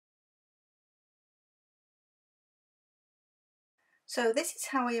So this is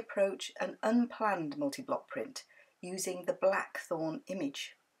how I approach an unplanned multi-block print using the Blackthorn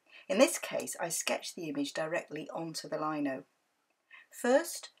image. In this case, I sketched the image directly onto the lino.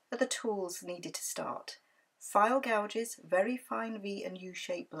 First are the tools needed to start. File gouges, very fine V and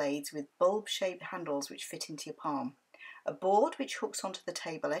U-shaped blades with bulb-shaped handles which fit into your palm. A board which hooks onto the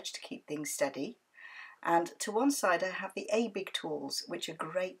table edge to keep things steady. And to one side I have the A-Big tools, which are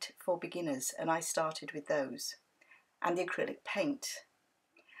great for beginners, and I started with those. And the acrylic paint.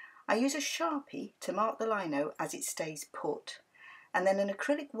 I use a Sharpie to mark the lino as it stays put, and then an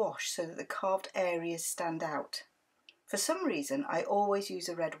acrylic wash so that the carved areas stand out. For some reason I always use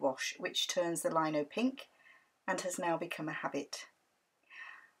a red wash which turns the lino pink and has now become a habit.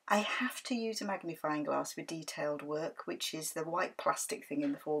 I have to use a magnifying glass with detailed work, which is the white plastic thing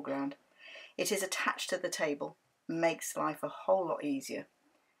in the foreground. It is attached to the table, makes life a whole lot easier.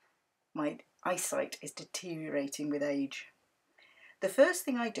 My eyesight is deteriorating with age. The first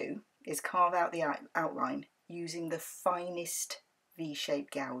thing I do is carve out the outline using the finest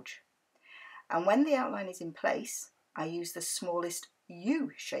V-shaped gouge. And when the outline is in place, I use the smallest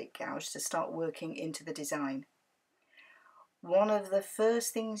U-shaped gouge to start working into the design. One of the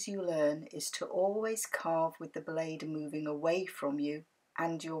first things you learn is to always carve with the blade moving away from you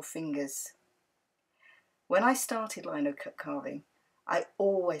and your fingers. When I started linocut carving, I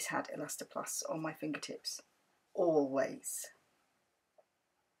always had elastoplasts on my fingertips, always.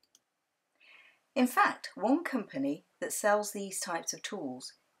 In fact, one company that sells these types of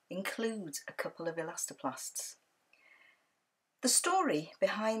tools includes a couple of elastoplasts. The story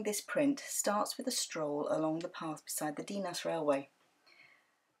behind this print starts with a stroll along the path beside the Dinas Railway.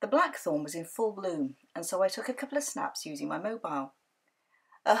 The blackthorn was in full bloom, and so I took a couple of snaps using my mobile.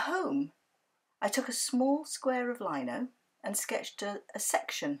 At home, I took a small square of lino and sketched a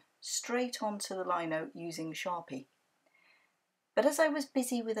section straight onto the lino using Sharpie. But as I was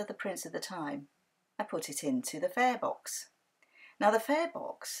busy with other prints at the time, I put it into the fair box. Now the fair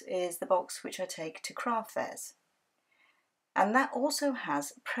box is the box which I take to craft fairs, and that also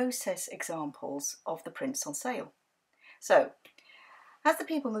has process examples of the prints on sale. So as the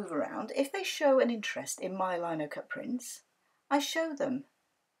people move around, if they show an interest in my linocut prints, I show them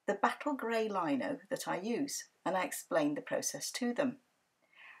the battle grey lino that I use, and I explain the process to them.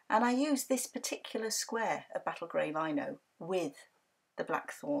 And I use this particular square of battle grey lino with the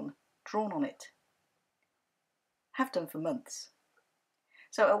blackthorn drawn on it. Have done for months.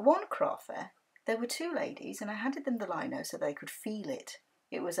 So at one craft fair, there were two ladies and I handed them the lino so they could feel it.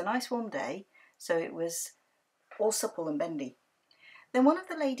 It was a nice warm day, so it was all supple and bendy. Then one of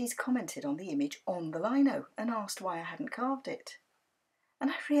the ladies commented on the image on the lino and asked why I hadn't carved it. And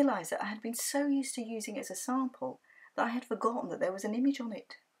I realised that I had been so used to using it as a sample that I had forgotten that there was an image on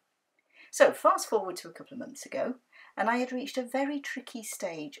it. So fast forward to a couple of months ago, and I had reached a very tricky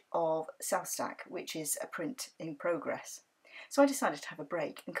stage of South Stack, which is a print in progress. So I decided to have a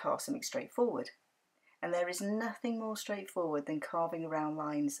break and carve something straightforward. And there is nothing more straightforward than carving around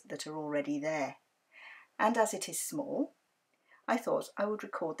lines that are already there. And as it is small, I thought I would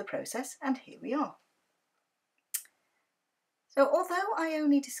record the process, and here we are. So although I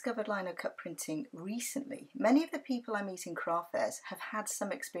only discovered linocut printing recently, many of the people I meet in craft fairs have had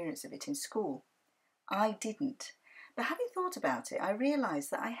some experience of it in school. I didn't, but having thought about it, I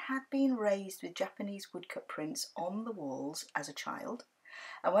realised that I had been raised with Japanese woodcut prints on the walls as a child,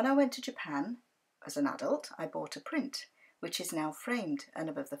 and when I went to Japan as an adult, I bought a print, which is now framed and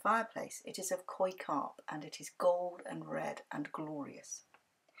above the fireplace. It is of koi carp, and it is gold and red and glorious.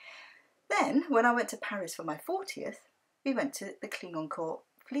 Then, when I went to Paris for my 40th, we went to the Clignancourt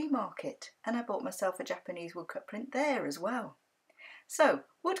flea market and I bought myself a Japanese woodcut print there as well. So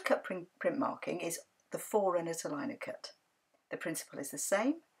woodcut print marking is the forerunner to linocut. The principle is the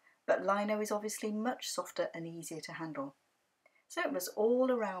same, but lino is obviously much softer and easier to handle. So it was all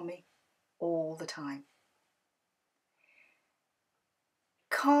around me all the time.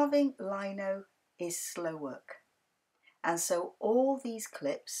 Carving lino is slow work, and so all these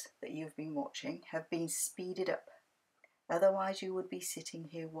clips that you've been watching have been speeded up. Otherwise you would be sitting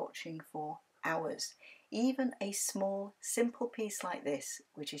here watching for hours. Even a small, simple piece like this,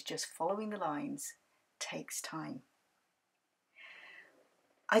 which is just following the lines, takes time.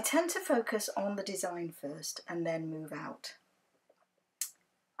 I tend to focus on the design first and then move out.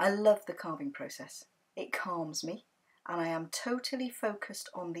 I love the carving process. It calms me and I am totally focused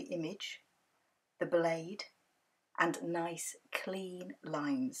on the image, the blade, and nice, clean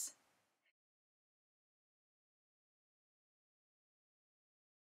lines.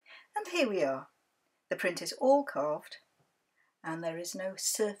 And here we are. The print is all carved and there is no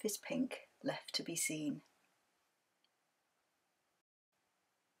surface pink left to be seen.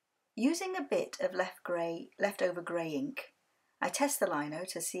 Using a bit of leftover grey ink, I test the lino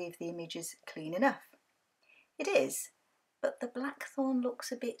to see if the image is clean enough. It is, but the blackthorn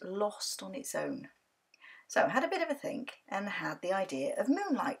looks a bit lost on its own. So I had a bit of a think and had the idea of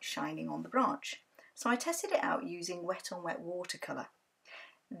moonlight shining on the branch. So I tested it out using wet on wet watercolour.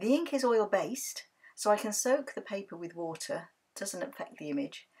 The ink is oil based, so I can soak the paper with water, doesn't affect the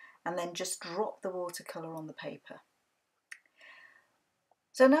image, and then just drop the watercolour on the paper.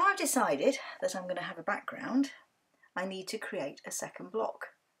 So now I've decided that I'm going to have a background, I need to create a second block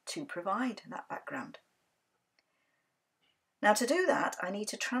to provide that background. Now to do that, I need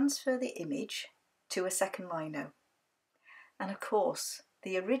to transfer the image to a second lino. And of course,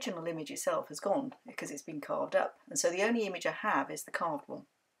 the original image itself has gone because it's been carved up. And so the only image I have is the carved one.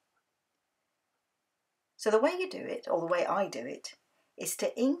 So the way you do it, or the way I do it, is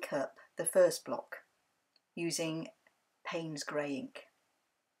to ink up the first block using Payne's grey ink.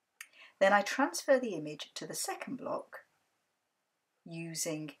 Then I transfer the image to the second block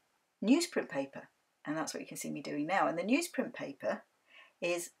using newsprint paper. And that's what you can see me doing now. And the newsprint paper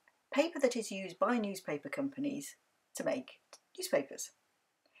is paper that is used by newspaper companies to make newspapers.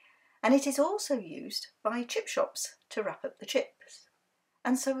 And it is also used by chip shops to wrap up the chips.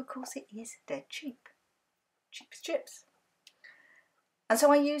 And so of course it is dead cheap. Cheap as chips. And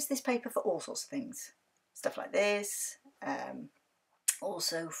so I use this paper for all sorts of things. Stuff like this,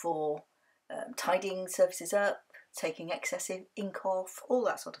 also for tidying surfaces up, taking excessive ink off, all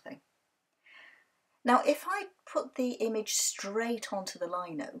that sort of thing. Now if I put the image straight onto the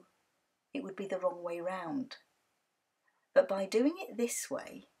lino, it would be the wrong way round. But by doing it this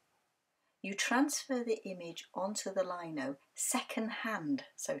way, you transfer the image onto the lino second hand,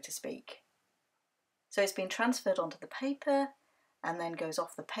 so to speak. So it's been transferred onto the paper and then goes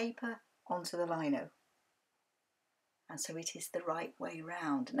off the paper onto the lino. And so it is the right way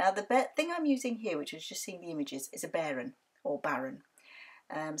round. Now the thing I'm using here, which is just seeing the images, is a Baron or Baron,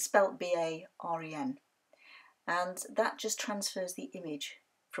 spelt B-A-R-E-N. And that just transfers the image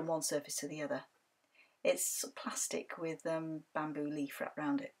from one surface to the other. It's plastic with bamboo leaf wrapped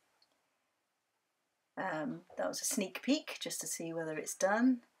around it. That was a sneak peek just to see whether it's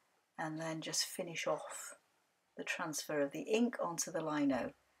done, and then just finish off the transfer of the ink onto the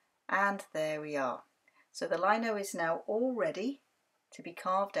lino. And there we are. So the lino is now all ready to be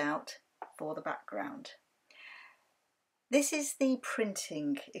carved out for the background. This is the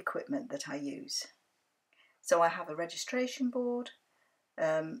printing equipment that I use. So I have a registration board,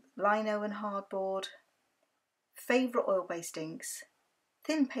 lino and hardboard, favourite oil-based inks,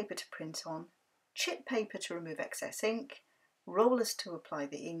 thin paper to print on, chip paper to remove excess ink, rollers to apply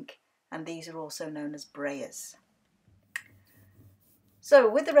the ink, and these are also known as brayers. So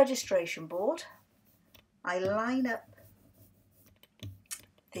with the registration board, I line up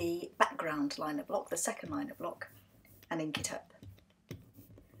the background liner block, the second liner block, and ink it up.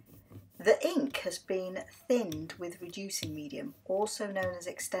 The ink has been thinned with reducing medium, also known as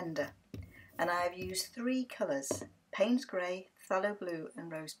extender, and I have used 3 colours, Payne's grey, phthalo blue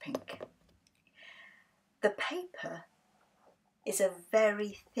and rose pink. The paper is a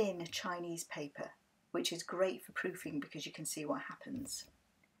very thin Chinese paper, which is great for proofing because you can see what happens.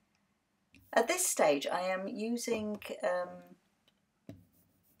 At this stage I am using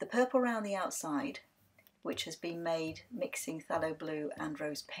the purple around the outside, which has been made mixing phthalo blue and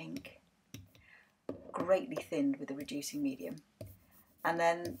rose pink, greatly thinned with a reducing medium. And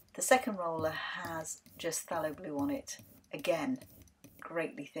then the second roller has just phthalo blue on it, again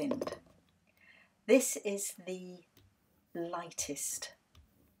greatly thinned. This is the lightest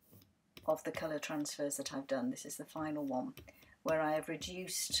of the colour transfers that I've done. This is the final one where I have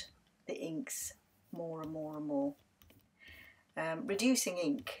reduced the inks more and more and more. Reducing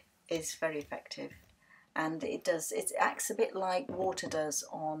ink is very effective, and it acts a bit like water does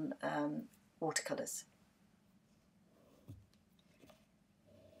on watercolours.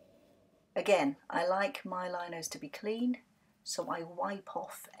 Again, I like my linos to be clean, so I wipe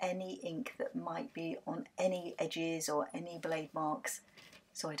off any ink that might be on any edges or any blade marks,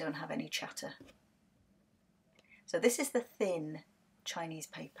 so I don't have any chatter. So this is the thin Chinese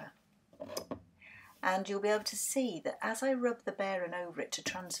paper. And you'll be able to see that as I rub the Baron over it to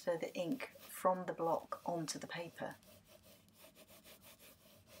transfer the ink from the block onto the paper,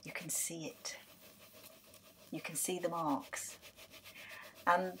 you can see it. You can see the marks.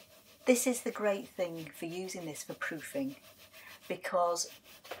 And this is the great thing for using this for proofing, because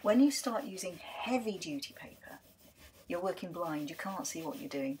when you start using heavy duty paper, you're working blind, you can't see what you're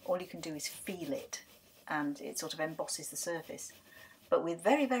doing. All you can do is feel it, and it sort of embosses the surface. But with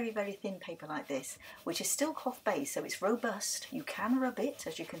very, very, very thin paper like this, which is still cloth based, so it's robust, you can rub it.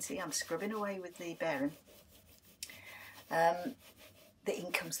 As you can see, I'm scrubbing away with the bearing. The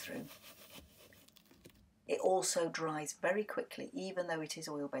ink comes through. It also dries very quickly, even though it is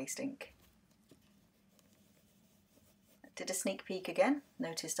oil-based ink. Did a sneak peek again,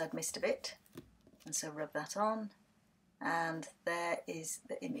 noticed I'd missed a bit, and so rub that on, and there is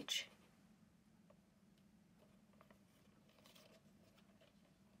the image.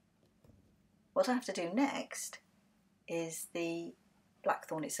 What I have to do next is the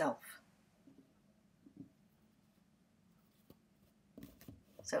Blackthorn itself.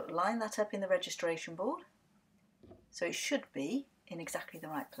 So line that up in the registration board, so it should be in exactly the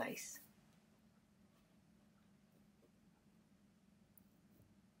right place.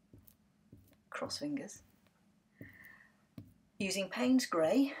 Cross fingers. Using Payne's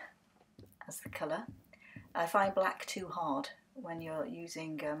Grey as the colour. I find black too hard when you're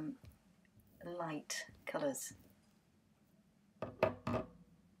using light colours.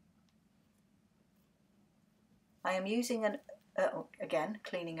 I am using again,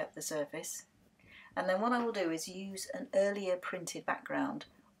 cleaning up the surface, and then what I will do is use an earlier printed background,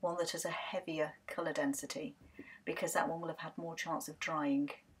 one that has a heavier colour density, because that one will have had more chance of drying.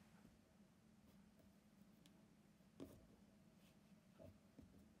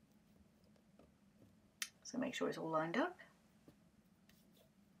 So make sure it's all lined up.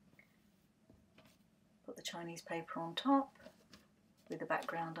 Put the Chinese paper on top with the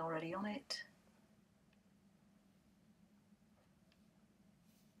background already on it.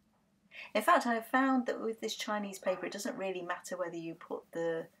 In fact, I've found that with this Chinese paper, it doesn't really matter whether you put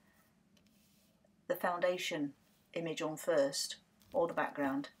the foundation image on first or the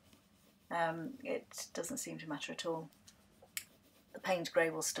background. It doesn't seem to matter at all. The Payne's Grey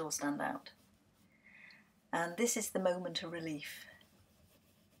will still stand out. And this is the moment of relief,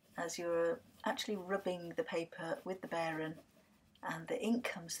 as you're actually rubbing the paper with the bearing, and the ink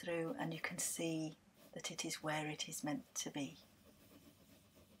comes through and you can see that it is where it is meant to be.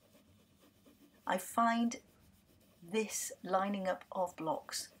 I find this lining up of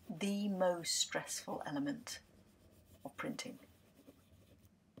blocks the most stressful element of printing.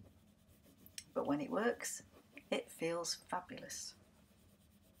 But when it works, it feels fabulous.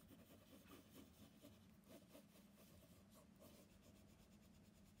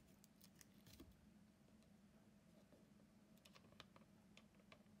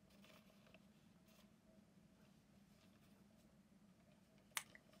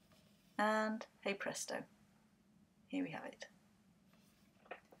 And hey presto, here we have it.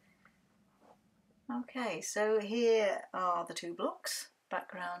 Okay, so here are the two blocks,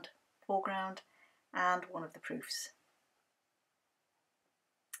 background, foreground, and one of the proofs.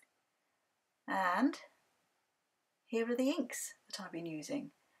 And here are the inks that I've been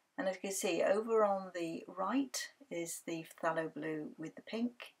using. And as you can see, over on the right is the phthalo blue with the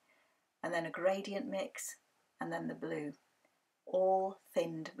pink, and then a gradient mix, and then the blue, all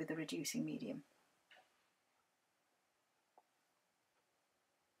thinned with a reducing medium.